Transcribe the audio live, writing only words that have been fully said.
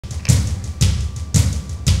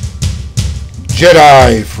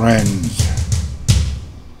Jedi friends,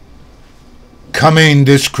 coming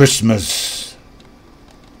this Christmas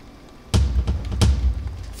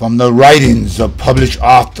from the writings of published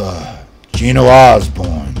author Gino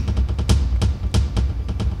Osborne,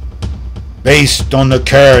 based on the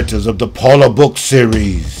characters of the Paula book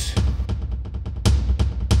series.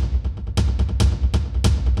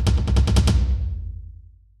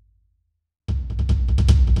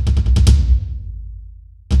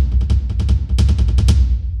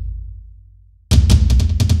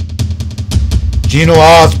 Gino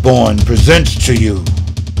Osborne presents to you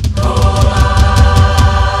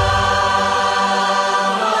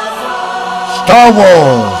Star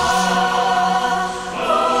Wars,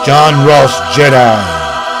 John Ross Jedi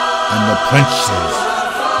and the Princess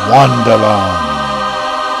vanhdalone.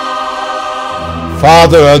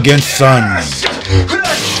 Father against son.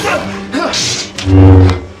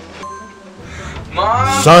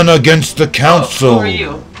 Mom? Son against the council. Who are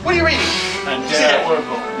you? What are you reading? I'm Dad.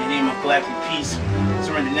 In the name of Black and Peace,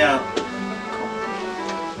 surrender now.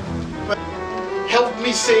 Help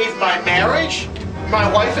me save my marriage?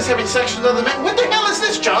 My wife is having sex with other men? What the hell is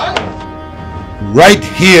this, John? Right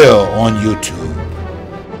here on YouTube.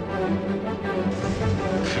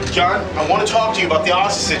 John, I want to talk to you about the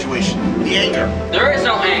Austin situation. The anger. There is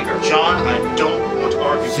no anger. John, I don't want to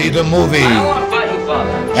argue. See the movie I don't want to fight you, Father.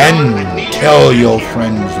 and tell your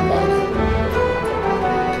friends about it.